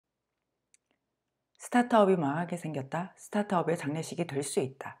스타트업이 망하게 생겼다. 스타트업의 장례식이 될 수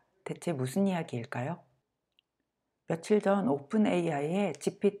있다. 대체 무슨 이야기일까요? 며칠 전 오픈 AI의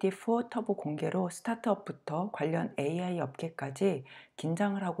GPT-4 터보 공개로 스타트업부터 관련 AI 업계까지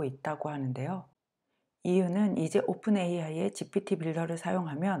긴장을 하고 있다고 하는데요. 이유는 이제 오픈 AI의 GPT 빌더를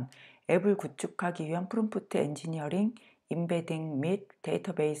사용하면 앱을 구축하기 위한 프롬프트 엔지니어링, 임베딩 및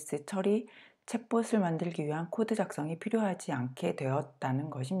데이터베이스 처리, 챗봇을 만들기 위한 코드 작성이 필요하지 않게 되었다는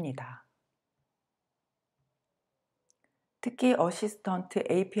것입니다. 특히 어시스턴트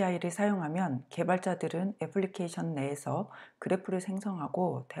API를 사용하면 개발자들은 애플리케이션 내에서 그래프를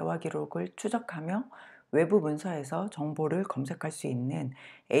생성하고 대화 기록을 추적하며 외부 문서에서 정보를 검색할 수 있는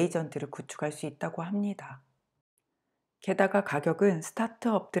에이전트를 구축할 수 있다고 합니다. 게다가 가격은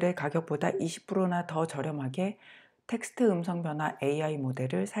스타트업들의 가격보다 20%나 더 저렴하게 텍스트 음성 변화 AI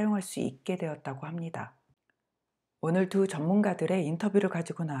모델을 사용할 수 있게 되었다고 합니다. 오늘 두 전문가들의 인터뷰를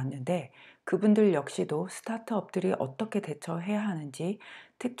가지고 나왔는데 그분들 역시도 스타트업들이 어떻게 대처해야 하는지,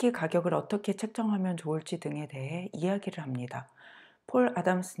 특히 가격을 어떻게 책정하면 좋을지 등에 대해 이야기를 합니다. 폴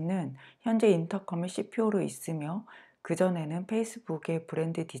아담스는 현재 인터컴의 CPO로 있으며 그전에는 페이스북의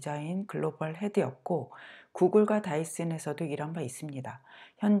브랜드 디자인 글로벌 헤드였고 구글과 다이슨에서도 일한 바 있습니다.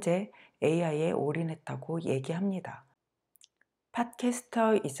 현재 AI에 올인했다고 얘기합니다.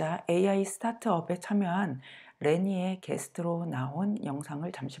 팟캐스터이자 AI 스타트업에 참여한 레니의 게스트로 나온 영상을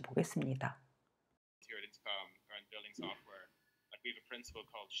잠시 보겠습니다. Here at Intercom around building software, like we have a principle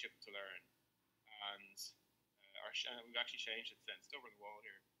called ship to learn, and we've actually changed it since. It's over the wall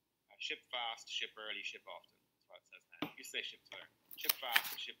here. Ship fast, ship early, ship often. That's what it says now. You say ship to learn. Ship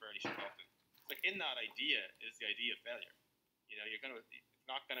fast, ship early, ship often. It's like in that idea is the idea of failure. You know, it's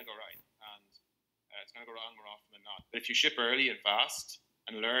not gonna go right, and it's gonna go wrong more often than not. But if you ship early and fast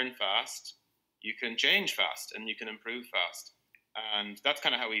and learn fast, you can change fast and you can improve fast. And that's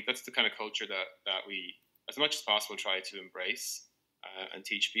kind of that's the kind of culture that we, as much as possible, try to embrace and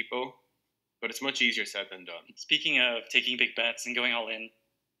teach people. But it's much easier said than done. Speaking of taking big bets and going all in,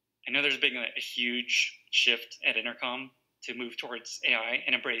 I know there's been a huge shift at Intercom to move towards AI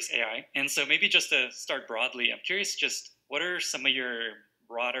and embrace AI. And so maybe just to start broadly, I'm curious just what are some of your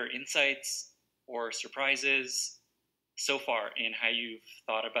broader insights or surprises so far in how you've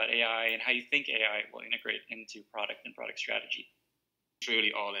thought about AI and how you think AI will integrate into product and product strategy?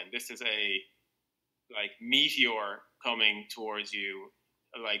 Truly all in. This is a meteor coming towards you.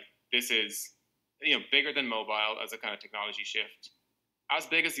 Like this is, bigger than mobile as a kind of technology shift. As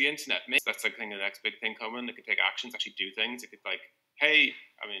big as the internet. That's like the next big thing coming. It could take actions, actually do things. It could hey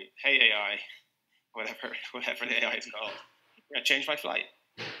AI, whatever the AI is called. Yeah, change my flight.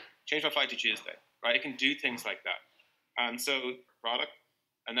 Change my flight to Tuesday. Right? It can do things like that. And so product,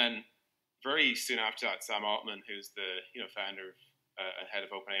 and then very soon after that, Sam Altman, who's the founder and head of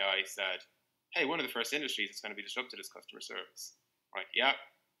Oepn Ai의, said, "Hey, one of the first industries that's going to be disrupted is customer service." Right? Yeah.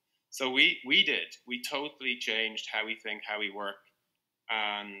 So we totally changed how we think, how we work,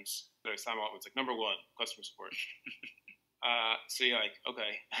 and Sam Altman's like number one, customer support. So you're like,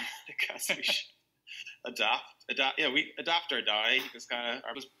 okay, I guess we should adapt. We adapt or die. This kind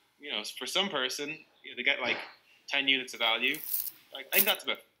of, for some person, they get 10 units of value. I think that's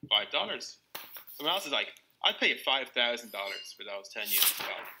about $5. Someone else is like, I'd pay you $5,000 for those 10 units of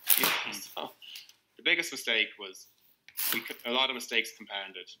value. So the biggest mistake was a lot of mistakes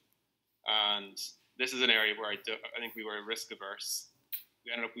compounded, and this is an area where I think we were risk averse.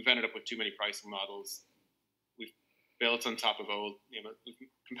 We've ended up with too many pricing models. We've built on top of old,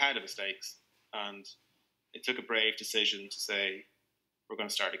 compounded mistakes, and it took a brave decision to say we're going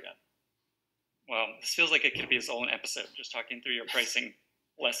to start again. Well, this feels like it could be its own episode, just talking through your pricing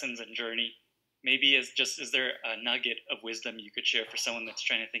lessons and journey. Maybe is there a nugget of wisdom you could share for someone that's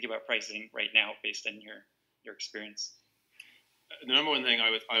trying to think about pricing right now based on your experience? The number one thing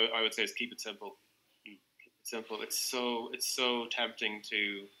I would say is keep it simple. Keep it simple. It's so tempting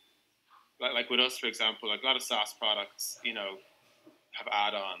to, like with us, for example, like a lot of SaaS products, have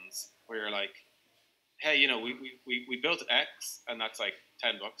add-ons where you're like, hey, we built X and that's like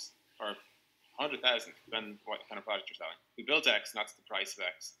 $10 or 100,000, depending what kind of product you're selling. We built X, and that's the price of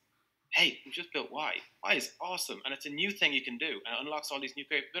X. Hey, we just built Y. Y is awesome, and it's a new thing you can do, and it unlocks all these new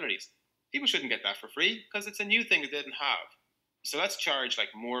capabilities. People shouldn't get that for free because it's a new thing that they didn't have. So let's charge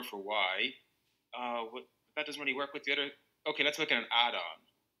more for Y. That doesn't really work with the other. Okay, let's make it an add-on.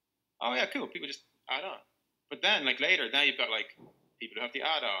 Oh yeah, cool. People just add on. But then later, now you've got people who have the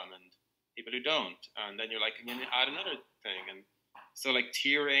add-on and people who don't, and then you're can you add another thing? And so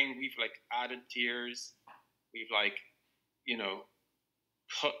tiering, we've added tiers, we've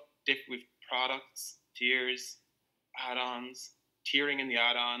put with products, tiers, add-ons, tiering in the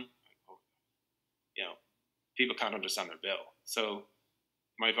add-on. people can't understand their bill. So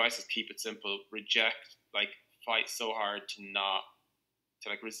my advice is keep it simple. Reject, fight so hard to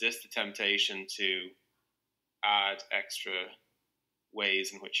resist the temptation to add extra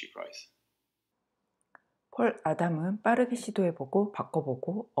ways in which you price. 폴 아담은 빠르게 시도해보고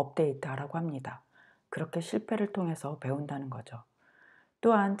바꿔보고 업데이트하라고 합니다. 그렇게 실패를 통해서 배운다는 거죠.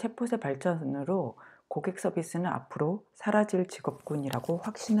 또한 챗봇의 발전으로 고객 서비스는 앞으로 사라질 직업군이라고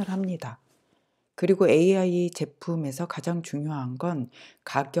확신을 합니다. 그리고 AI 제품에서 가장 중요한 건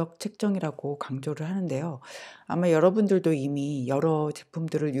가격 책정이라고 강조를 하는데요. 아마 여러분들도 이미 여러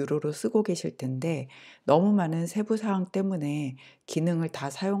제품들을 유료로 쓰고 계실 텐데 너무 많은 세부 사항 때문에 기능을 다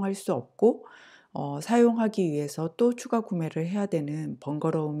사용할 수 없고 사용하기 위해서 또 추가 구매를 해야 되는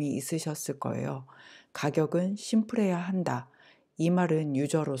번거로움이 있으셨을 거예요. 가격은 심플해야 한다. 이 말은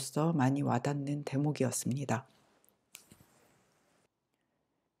유저로서 많이 와닿는 대목이었습니다.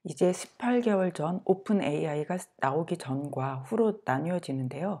 이제 18개월 전 오픈 AI가 나오기 전과 후로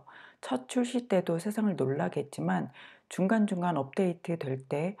나뉘어지는데요. 첫 출시 때도 세상을 놀라게 했지만 중간중간 업데이트 될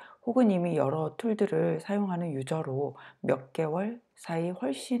때 혹은 이미 여러 툴들을 사용하는 유저로 몇 개월 사이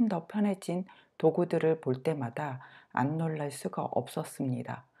훨씬 더 편해진 도구들을 볼 때마다 안 놀랄 수가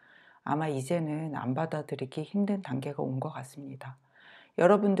없었습니다. 아마 이제는 안 받아들이기 힘든 단계가 온 것 같습니다.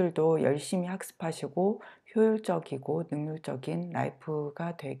 여러분들도 열심히 학습하시고 효율적이고 능률적인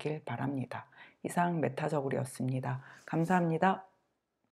라이프가 되길 바랍니다. 이상 메타저울이었습니다. 감사합니다.